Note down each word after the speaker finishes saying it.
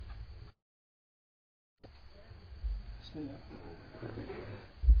الله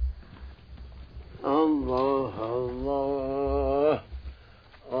الله الله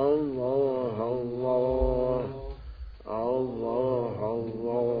الله الله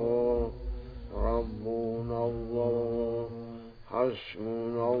الله ربنا الله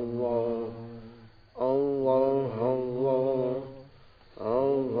حسبنا الله الله الله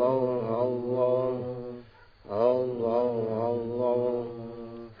الله الله الله الله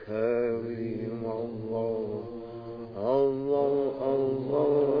كريم الله الله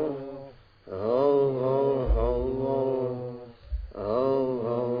الله الله الله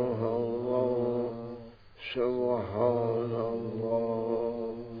الله الله سبحان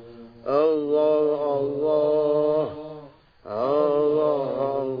الله الله الله الله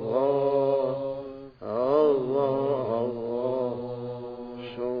الله الله الله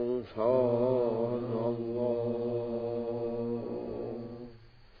سلطان الله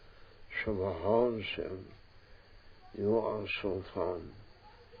سبحان Him. You are Sultan.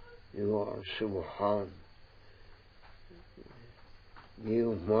 You are Subhan.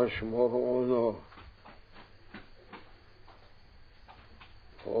 Give much more honor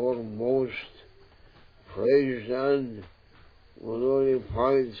for most praised and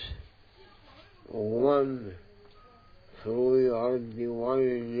glorified one through your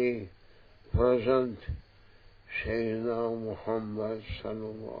divinely present Sayyidina Muhammad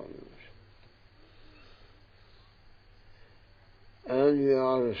sallallahu alaihi wasallam. And we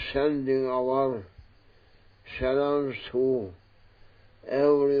are sending our salams to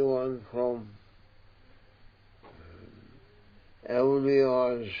everyone from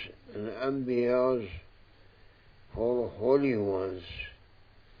awliyas and anbiyas for holy ones,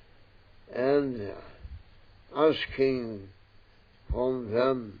 and asking from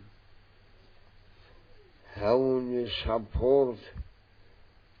them heavenly support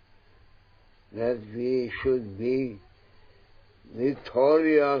that we should be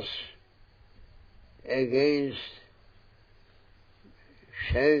victorious against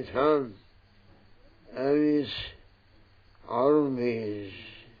Shaitan and his armies.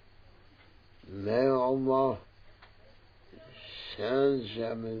 May Allah send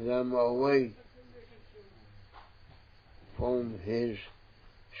them away from His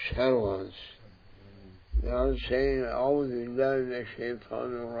servants. We are saying, أعوذ بالله من الشيطان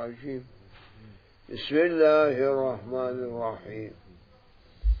الرجيم. بسم الله الرحمن الرحيم.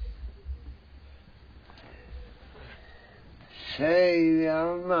 Say we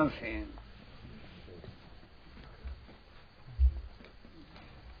are nothing.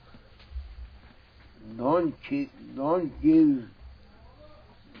 Don't give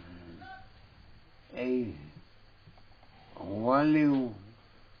a value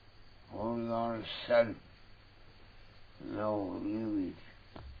for yourself. No, leave it.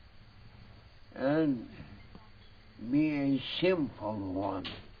 And be a simple one.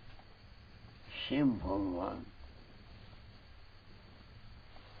 Simple one.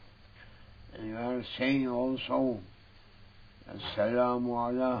 And you are saying also, Assalamu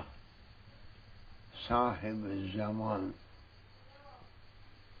ala Sahib al-Zaman.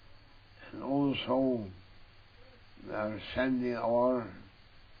 And also, we are sending our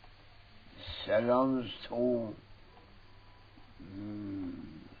salams to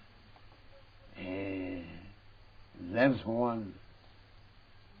that one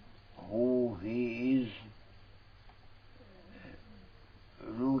who he is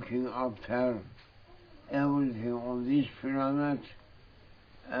looking after everything on this planet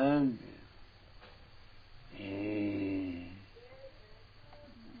and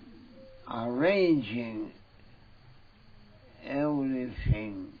arranging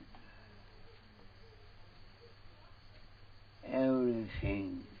everything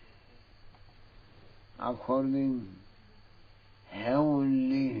according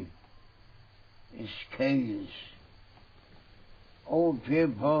heavenly scales. Oh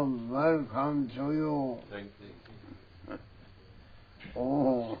people, welcome to you. Thank you.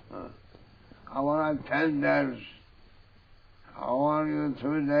 Oh, our attenders, how are you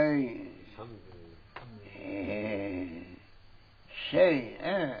today? Say,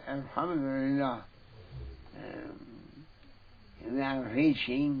 Alhamdulillah. We are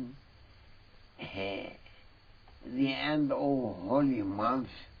reaching the end of Holy Month,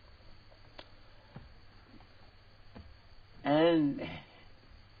 and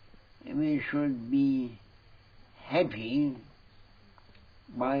we should be happy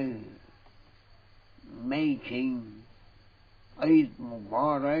by making Eid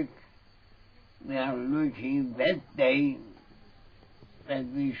Mubarak. We are looking that day that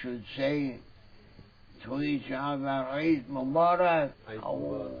we should say to each other, Eid Mubarak.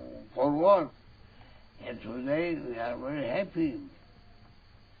 For what? And today we are very happy.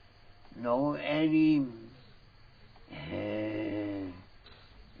 No any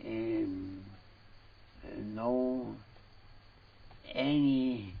no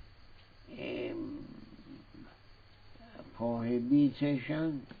any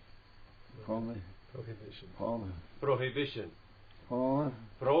prohibition. Prohibition. Prohibition.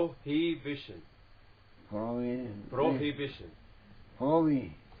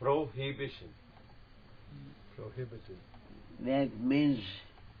 Prohibition. Prohibited. That means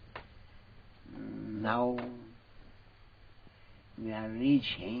now we are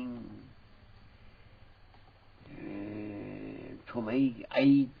reaching to make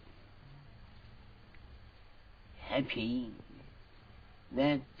Eid happy,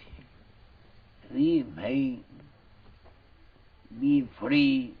 that we may be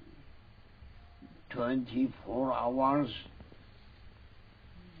free 24 hours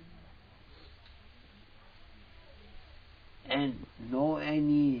and no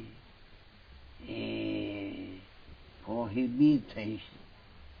any prohibiting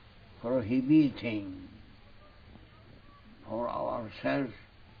for ourselves.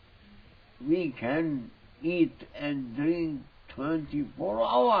 We can eat and drink 24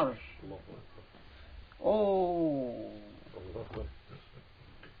 hours. Oh,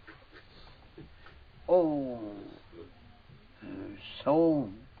 so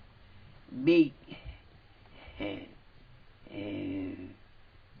big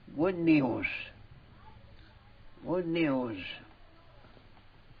good news,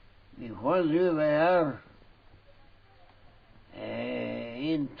 because we were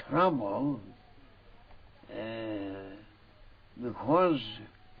in trouble, because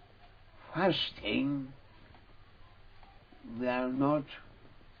fasting we are not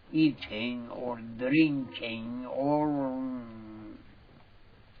eating or drinking or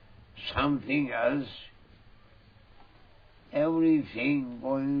something else. Everything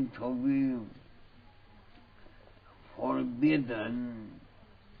going to be forbidden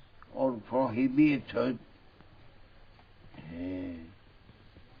or prohibited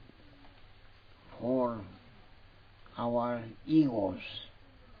for our egos.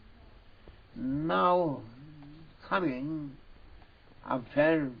 Now, coming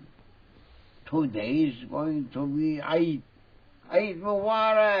after 2 days, going to be Eid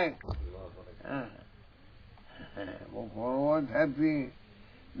Mubarak. What happy,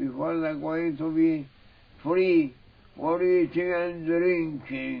 because they're going to be free for eating and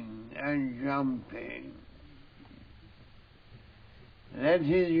drinking and jumping. That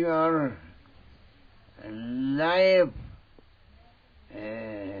is your life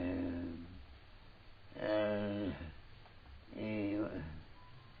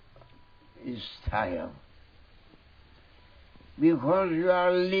style, because you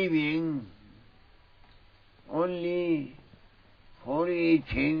are living only for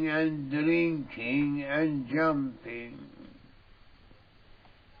eating and drinking and jumping.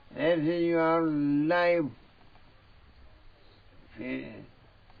 That is your life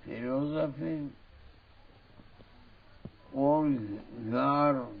philosophy or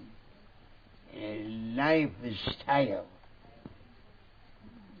your lifestyle.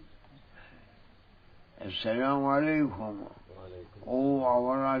 Assalamu alaikum. Oh,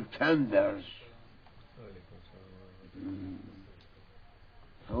 our attenders.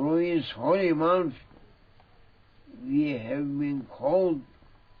 Through this holy month, we have been called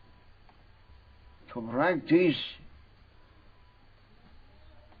to practice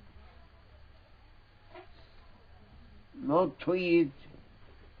not to eat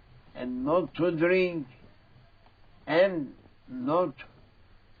and not to drink and not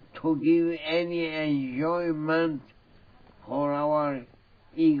to give any enjoyment for our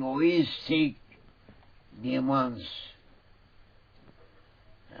egoistic demands.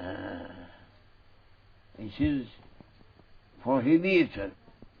 It is prohibited.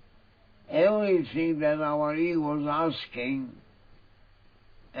 Everything that our ego is asking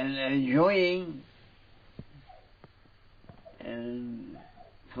and enjoying, and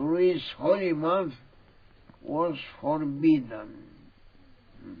through this holy month, was forbidden.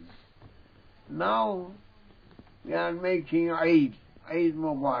 Now we are making Eid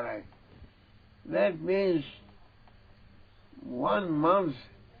Mubarak. That means 1 month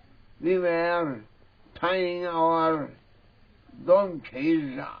we were tying our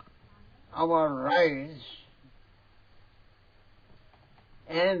donkeys, our rice,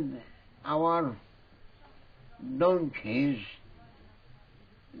 and our donkeys,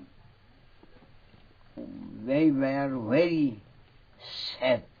 they were very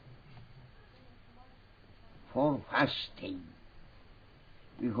sad for fasting,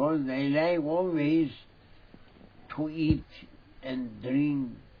 because they like always to eat and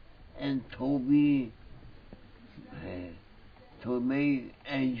drink and to be to make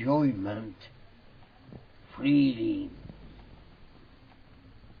enjoyment freely,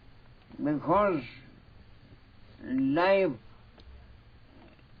 because life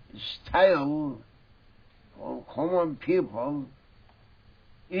style for common people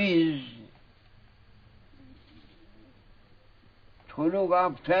is to look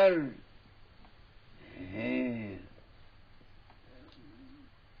after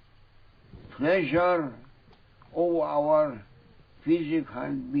pleasure of our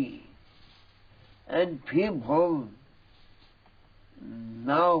physical being. And people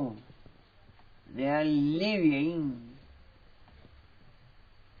now, they are living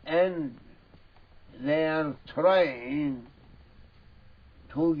and they are trying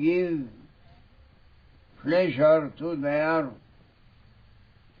to give pleasure to their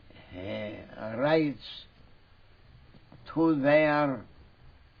rights, to their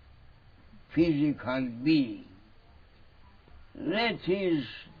physical being. That is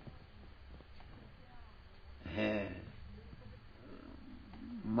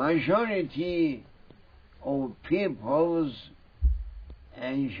majority of people's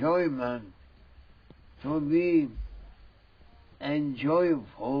enjoyment, to be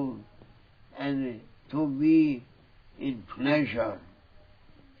enjoyable and to be in pleasure.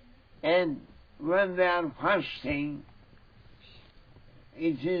 And when they are fasting,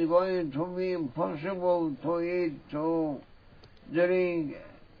 it is going to be impossible to eat, to drink,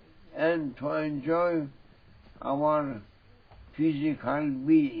 and to enjoy our physical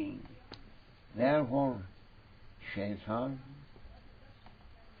being. Therefore, Shaitan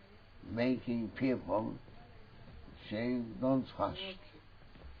making people saying, don't fast.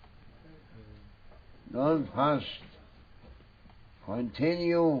 Don't fast.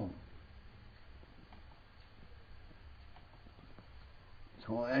 Continue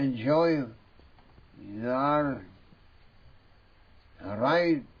to enjoy your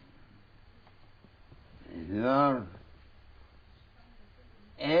right, your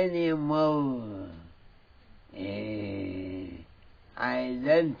animal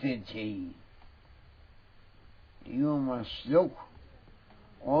identity. You must look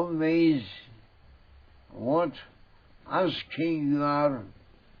always what asking your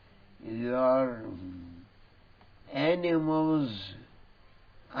animal's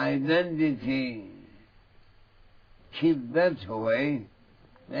identity. Keep that way.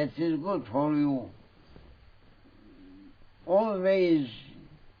 That is good for you. Always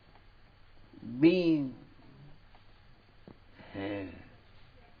being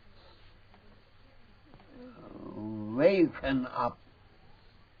waken up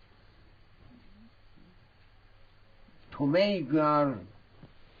to make your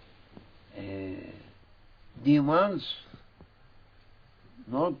demands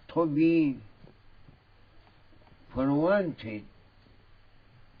not to be prevented.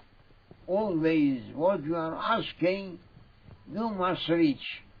 Always what you are asking, you must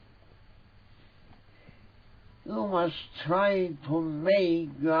reach. You must try to make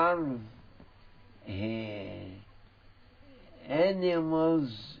your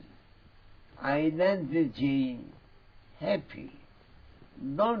animal's identity happy.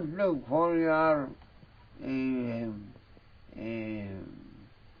 Don't look for your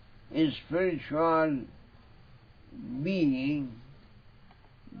spiritual being.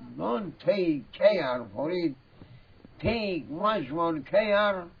 Don't take care for it. Take much more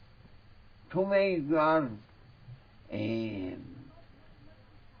care to make your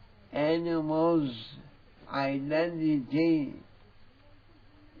animal's identity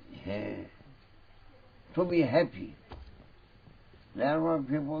to be happy. There are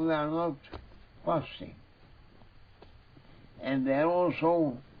people that are not fasting. And they're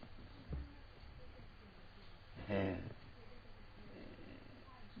also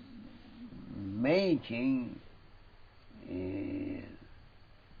making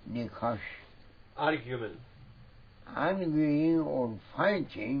nikash, arguing or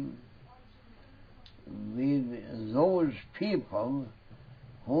fighting with those people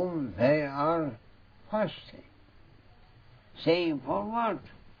whom they are fasting, saying, for what?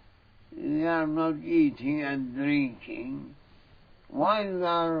 We are not eating and drinking. Why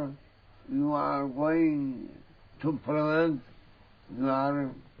you are going to prevent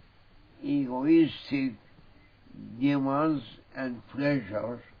your egoistic demands and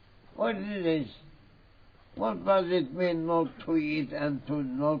pleasures? What is this? What does it mean not to eat and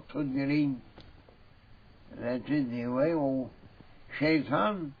not to drink? That is the way of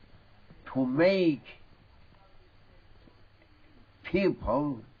Shaitan to make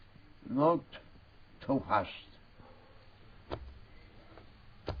people not to fast.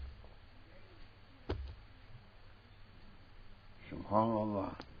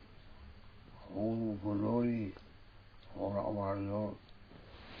 SubhanAllah, all glory for our Lord,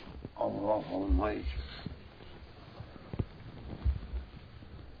 Allah Almighty,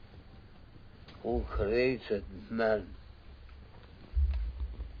 who created man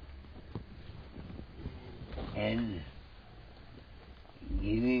and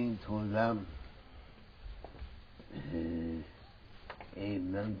giving to them a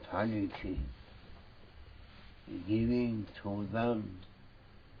mentality, giving to them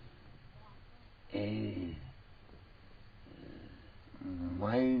a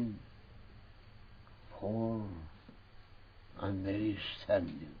mind for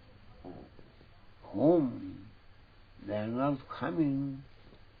understanding, whom they are not coming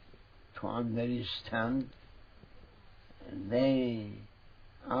to understand. They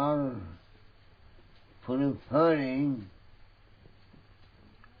are preferring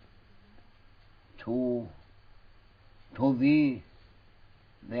to be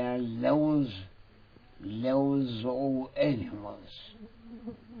their laws of animals.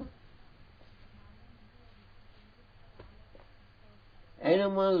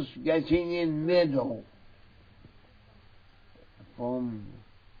 Animals getting in meadow from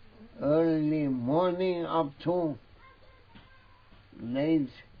early morning up to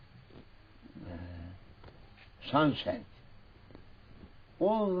late sunset,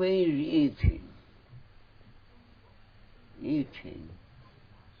 always eating.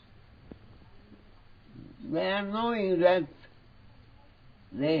 They are knowing that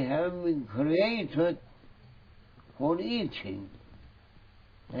they have been created for eating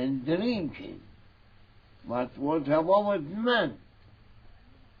and drinking. But what about man?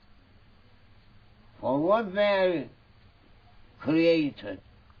 For what they are created?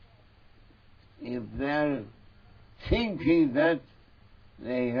 If they are thinking that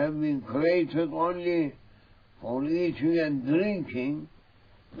they have been created only for eating and drinking,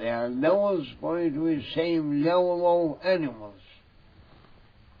 their levels going to be the same level of animals,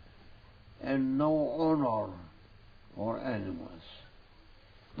 and no honor for animals.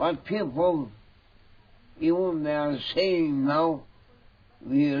 But people, even they are saying now,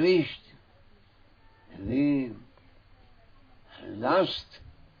 we reached the last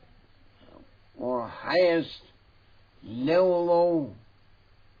or highest level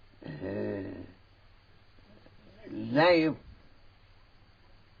of life.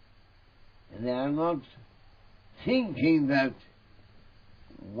 They are not thinking that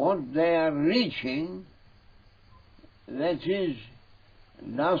what they are reaching, that is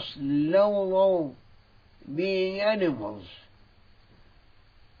last level of being animals.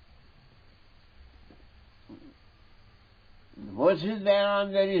 What is their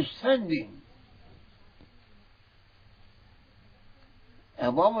understanding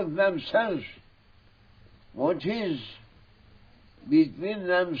about themselves? What is between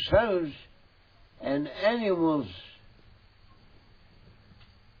themselves and animals?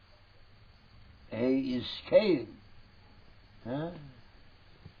 A scale.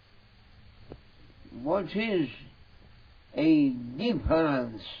 What is a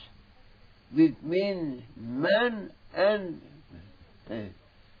difference between man and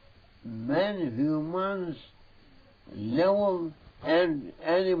humans level and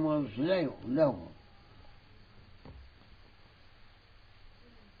animals level?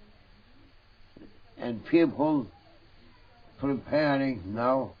 And people preparing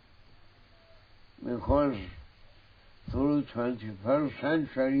now, because through 21st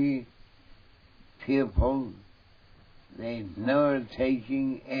century, people, they never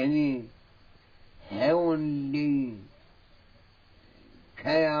taking any heavenly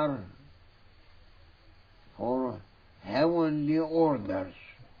care for heavenly orders.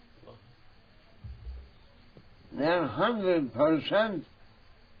 They are 100%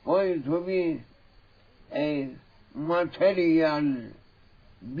 going to be a material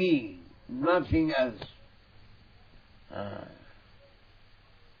being, nothing else.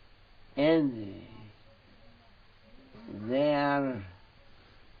 And their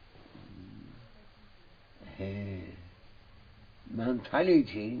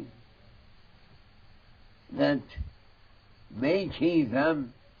mentality that making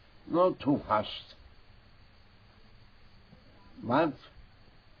them not too fast, but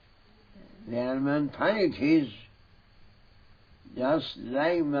their mentalities just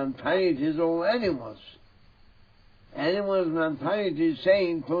like mentalities of animals. Animals' mentality is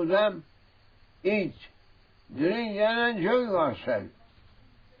saying to them, eat, drink and enjoy yourself.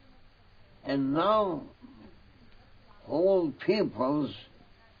 And now whole people's,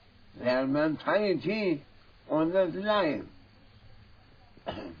 their mentality on that life.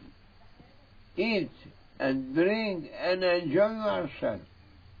 Eat and drink and enjoy yourself.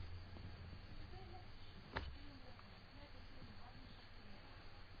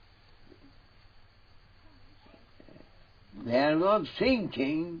 They are not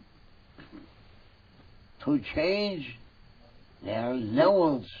thinking to change their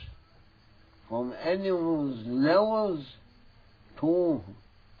levels from animals' levels to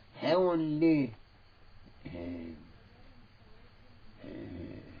heavenly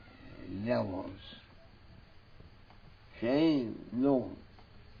levels. Saying, no,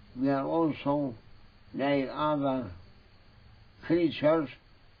 we are also like other creatures.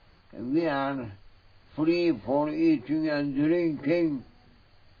 We are free for eating and drinking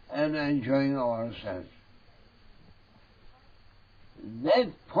and enjoying ourselves.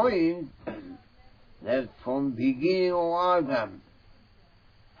 That point, that from beginning of Adam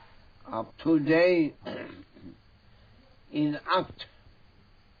up to today in act,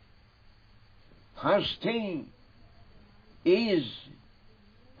 fasting is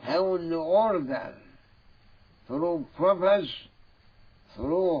heavenly order through prophets,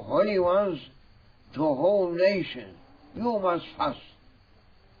 through holy ones, to whole nation. You must fast.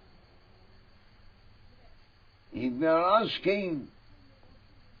 If you are asking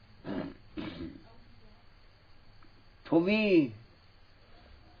to be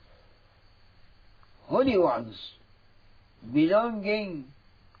holy ones, belonging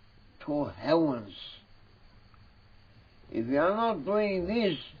to heavens, if you are not doing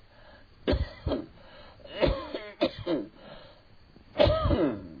this,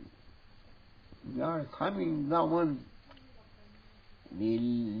 you are coming down the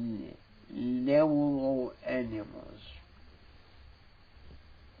level of animals.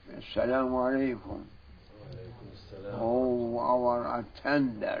 Assalamu alaikum. Oh, our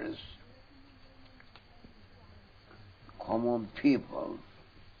attenders, common people,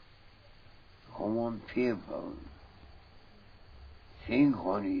 think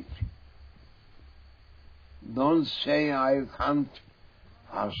on it. Don't say I can't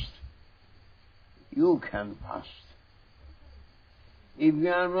fast. You can fast. If you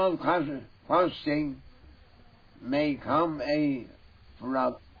are not fasting, may come a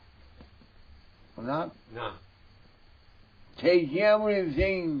flood. Flood? No. Take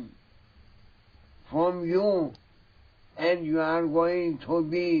everything from you, and you are going to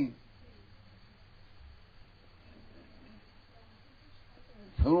be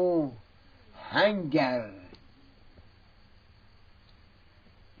through hunger.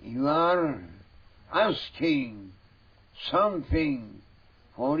 You are asking something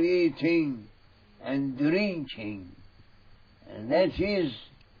for eating and drinking, and that is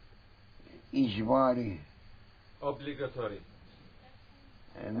ijbari. Obligatory.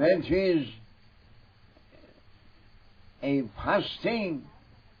 And that is a fasting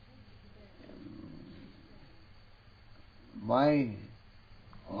by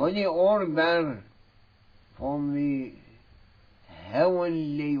holy order from the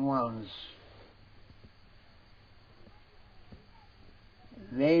heavenly ones.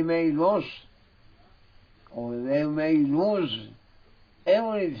 They may lose or they may lose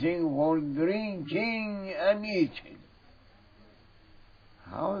everything for drinking and eating.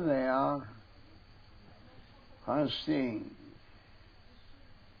 How they are fasting.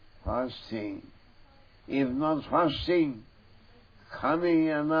 If not fasting, coming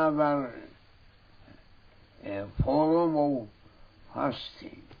another form of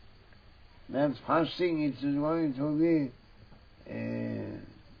fasting. That fasting it is going to be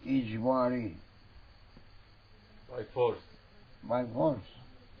ijbari. By force. By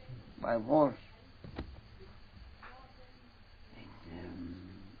force.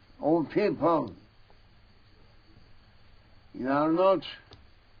 Oh people, you are not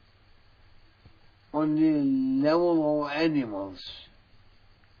on the level of animals.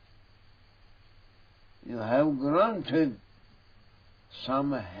 You have granted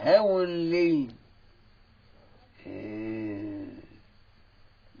some heavenly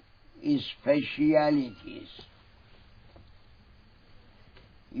specialities.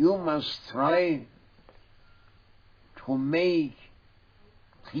 You must try to make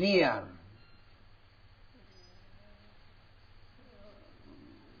clear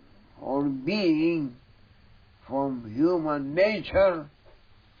or being from human nature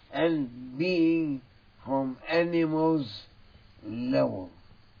and being from animals level.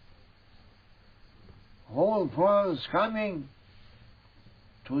 Whole prophets coming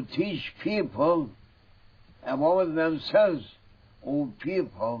to teach people about themselves. Oh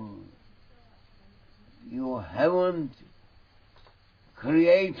people, you haven't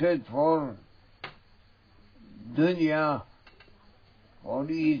created for dunya, for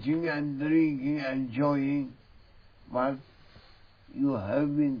eating and drinking and enjoying, but you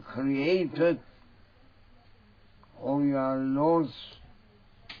have been created for your Lord's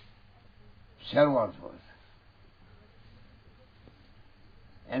servanthood.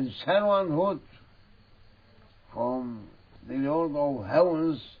 And servanthood from the Lord of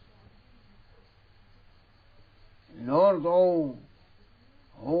heavens, Lord of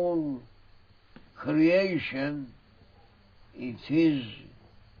whole creation, it is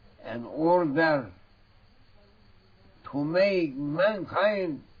an order to make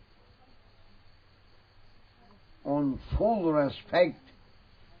mankind on full respect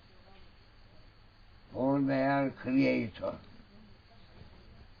for their Creator.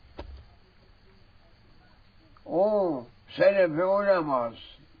 O Selef-i Ulemas,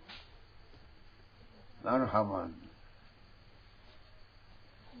 Merhaban.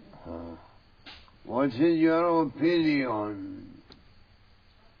 What is your opinion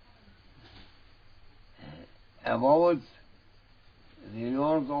about the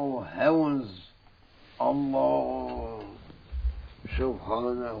Lord of heavens, Allah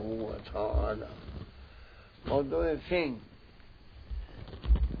subhanahu wa ta'ala? What do you think?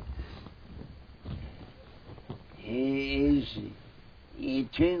 He is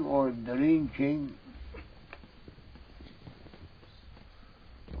eating or drinking?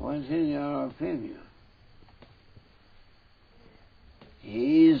 What is your opinion?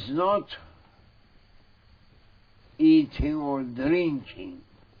 He is not eating or drinking.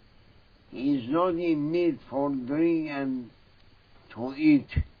 He is not in need for drink and to eat.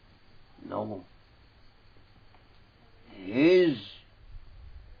 No. His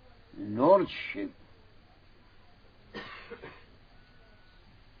Lordship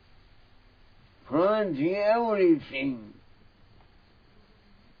granting everything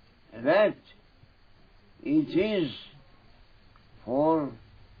that it is for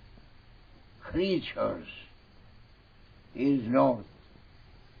creatures is Lord.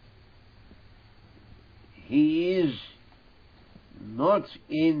 He is not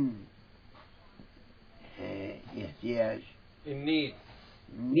in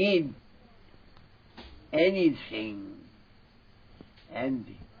need anything, and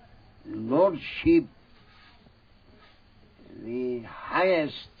Lordship, the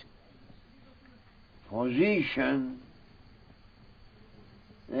highest position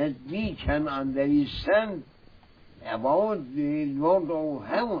that we can understand about the Lord of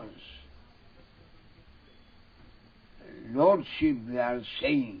heavens. Lordship, we are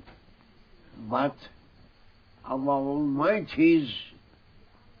saying, but Allah Almighty's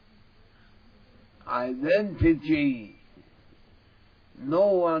identity no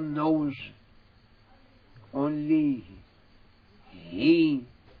one knows, only He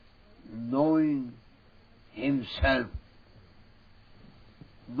knowing Himself.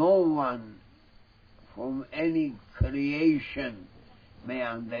 No one from any creation may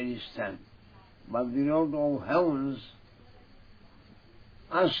understand, but the Lord of heavens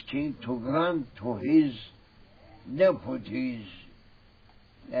asking to grant to His deputies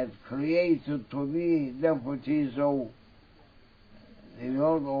that created to be deputies of the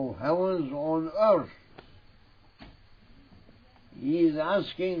Lord of heavens on earth. He is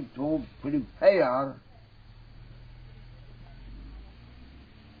asking to prepare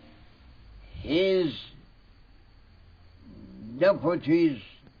His deputies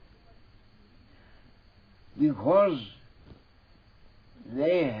because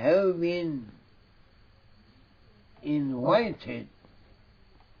they have been invited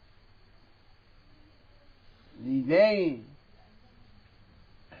the day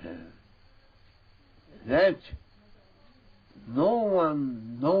that no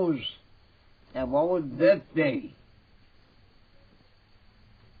one knows about that day,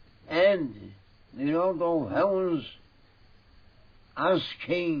 and the Lord of heavens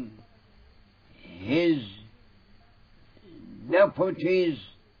asking His deputies,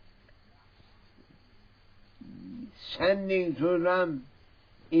 sending to them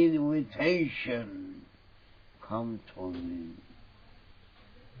invitation, come to me.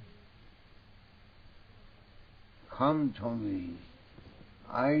 Come to me,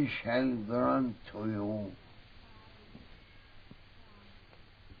 I shall grant to you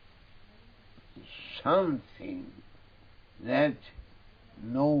something that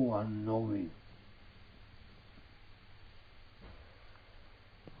no one knows.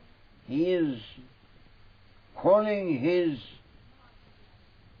 He is calling His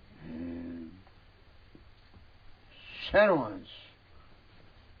servants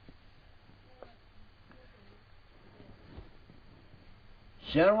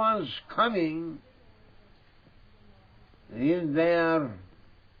coming if they are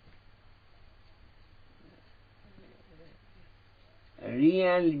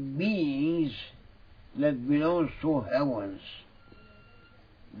real beings that belong to heavens,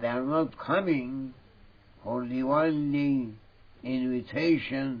 they are not coming for divinely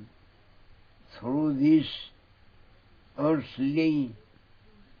invitation through this earthly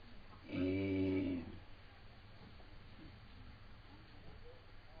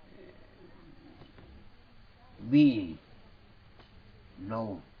being.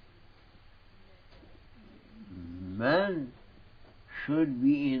 No. Man should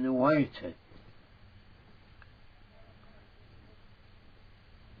be invited.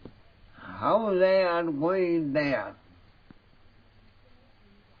 How they are going there?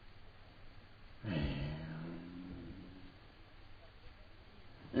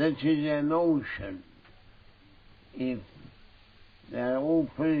 That is an ocean. If they are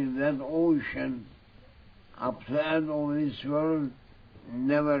opening that ocean up to the end of this world,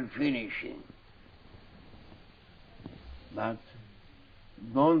 never finishing. But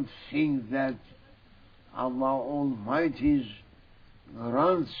don't think that Allah Almighty's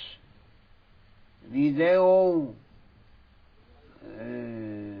grants the day of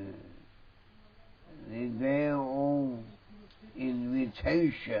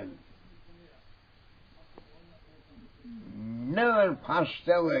invitation never passed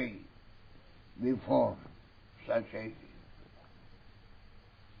away before such a thing.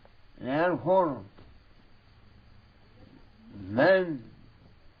 Therefore, man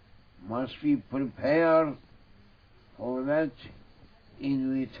must be prepared for that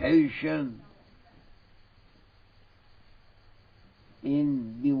invitation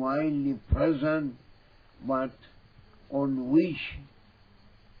in divinely present, but on which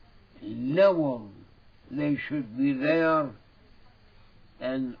level they should be there,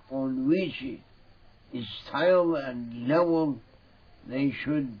 and on which style and level they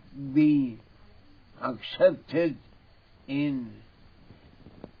should be accepted in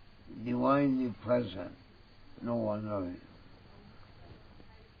divinely present. No one knows.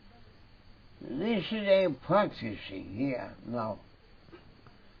 This is a practicing here now,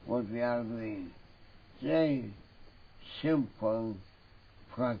 what we are doing. Very simple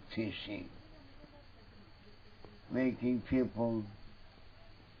practicing, making people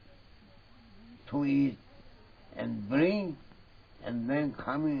to eat and drink, and then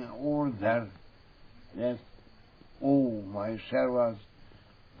coming order that, oh, my servants,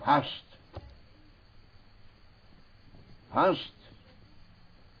 fast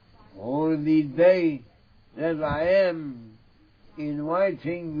for the day that I am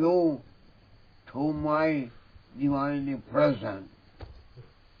inviting you to my divinely present.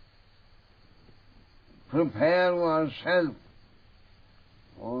 Prepare yourself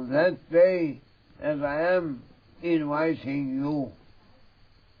for that day that I am inviting you.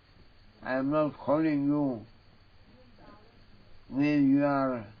 I am not calling you with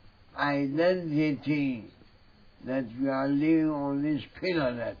your identity that you are living on this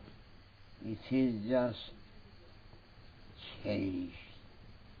planet. It is just changed.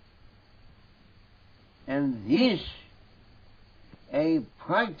 And this, a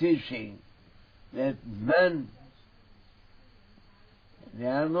practicing that men, they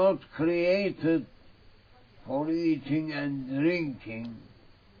are not created for eating and drinking,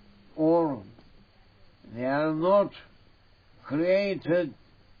 or they are not created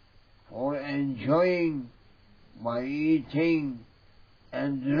for enjoying by eating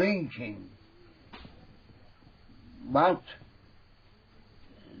and drinking, but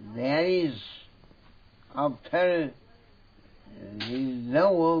there is, after the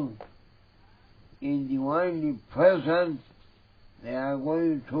level in divinely present, they are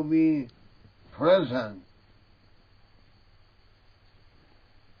going to be present.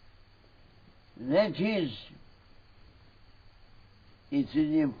 That is, it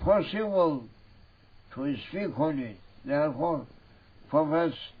is impossible to speak on it. Therefore,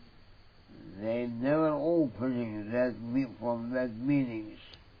 prophets, they never opening that from that meanings.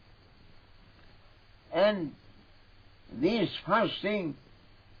 And this fasting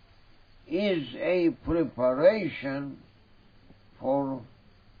is a preparation for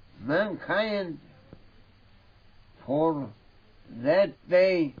mankind for that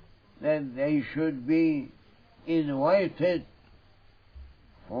day that they should be invited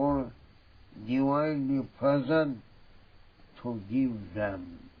for divinely present to give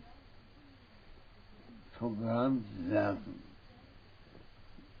them, to grant them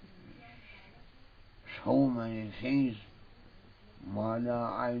so many things. ما لا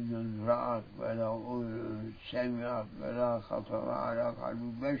عين رأت ولا أذن سمعت ولا خطر على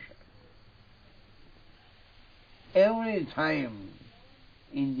قلب بشر. every time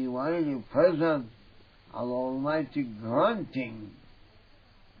in divinely present, Allah Almighty granting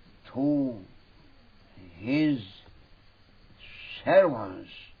to His servants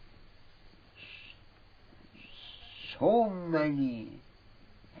so many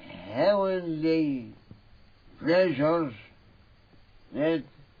heavenly pleasures that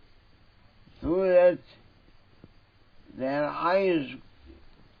through that their eyes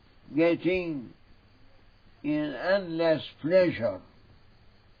getting in endless pleasure,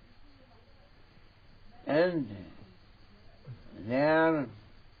 and their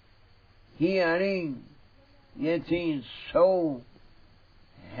hearing getting so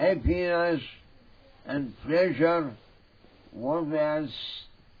happiness and pleasure what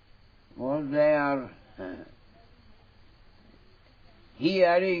they are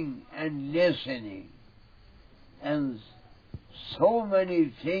hearing and listening, and so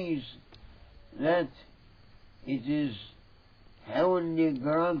many things that it is heavenly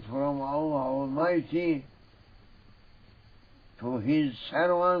grant from Allah Almighty to His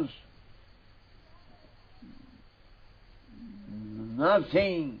servants.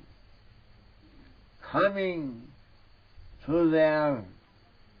 Nothing coming to their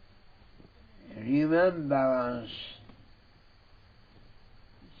remembrance.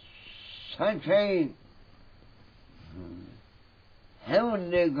 Such a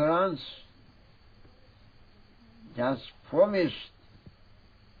heavenly grants just promised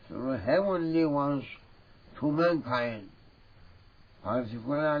through heavenly ones to mankind,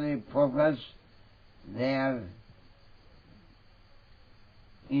 particularly prophets. They are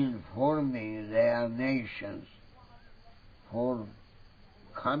informing their nations for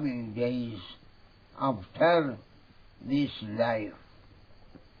coming days after this life.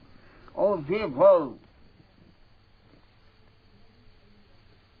 O people,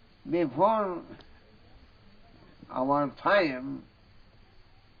 before our time,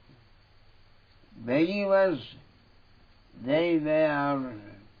 believers, they were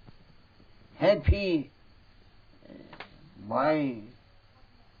happy by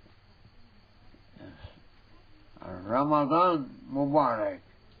Ramadan Mubarak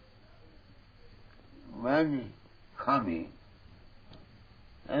when coming,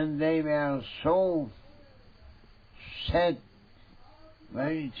 and they were so sad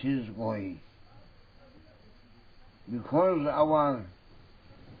when it is going, because our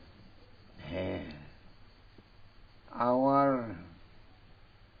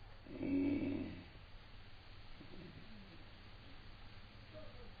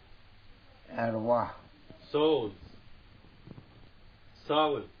arwah, Soul.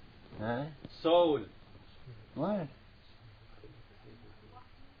 Soul. huh? Soul. What?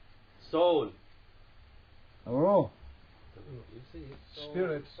 Soul. Ruh,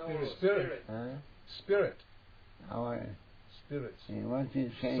 Spirit, spirit, huh? spirit, Our, spirit. what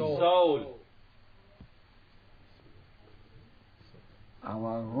is saying? Soul. Soul.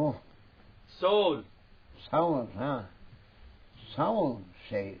 Our ruh, Soul. soul, huh? Soul,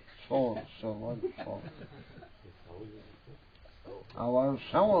 say soul, so what soul? Our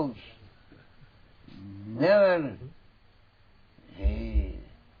souls never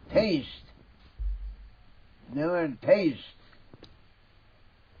taste,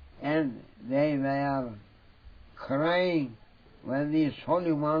 and they were crying when this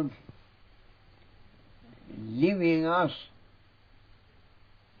holy month leaving us,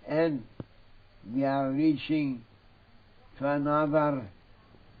 and we are reaching to another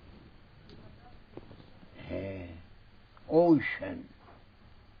ocean.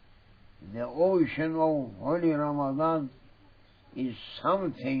 The ocean of Holy Ramadan is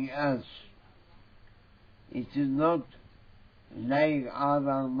something else. It is not like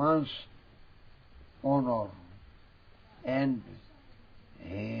other months' honor and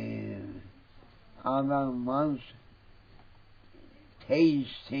other months'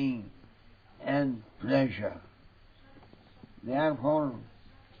 tasting and pleasure. Therefore,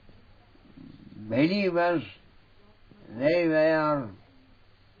 believers, they were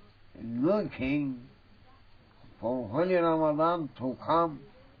looking for Holy Ramadan to come,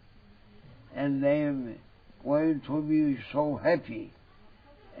 and they were going to be so happy.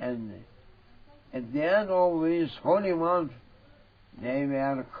 And at the end of this holy month, they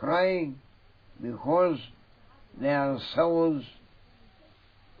were crying because their souls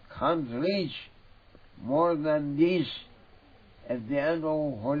can't reach more than this at the end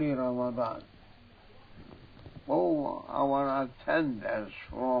of Holy Ramadan. Oh, our attendants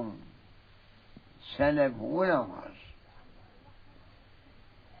from Salaf Ulamas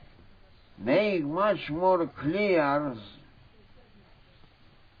make much more clear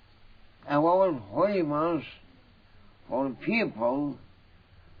about holy months for people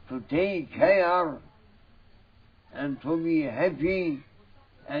to take care and to be happy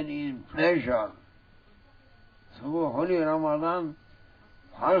and in pleasure through Holy Ramadan,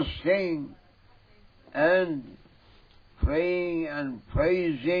 fasting and praying and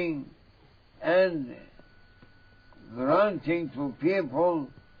praising and granting to people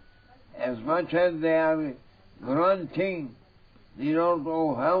as much as they are granting, the Lord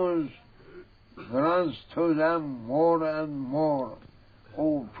of Heavens grants to them more and more.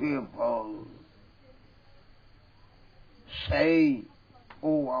 O people, say,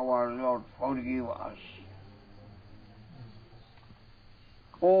 O our Lord, forgive us.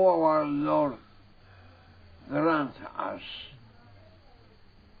 O our Lord, grant us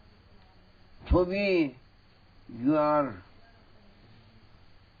to be your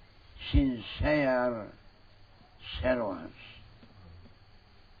sincere servants.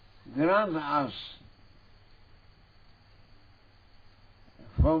 Grant us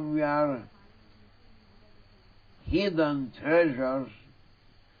from your hidden treasures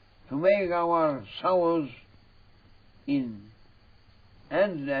to make our souls in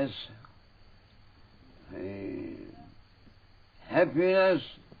endless happiness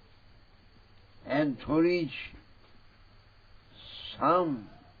and to reach some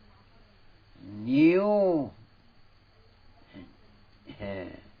new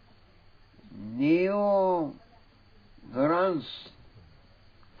grants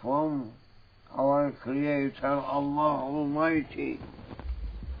from our Creator, Allah Almighty,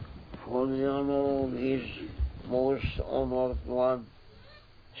 for the honor of His most honored one,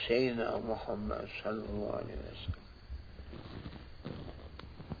 Sayyidina Muhammad sallallahu alayhi wa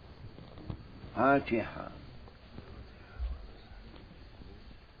sallam. Fatiha.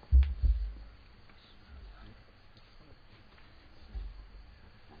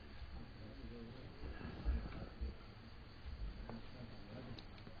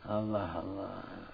 Allah Allah.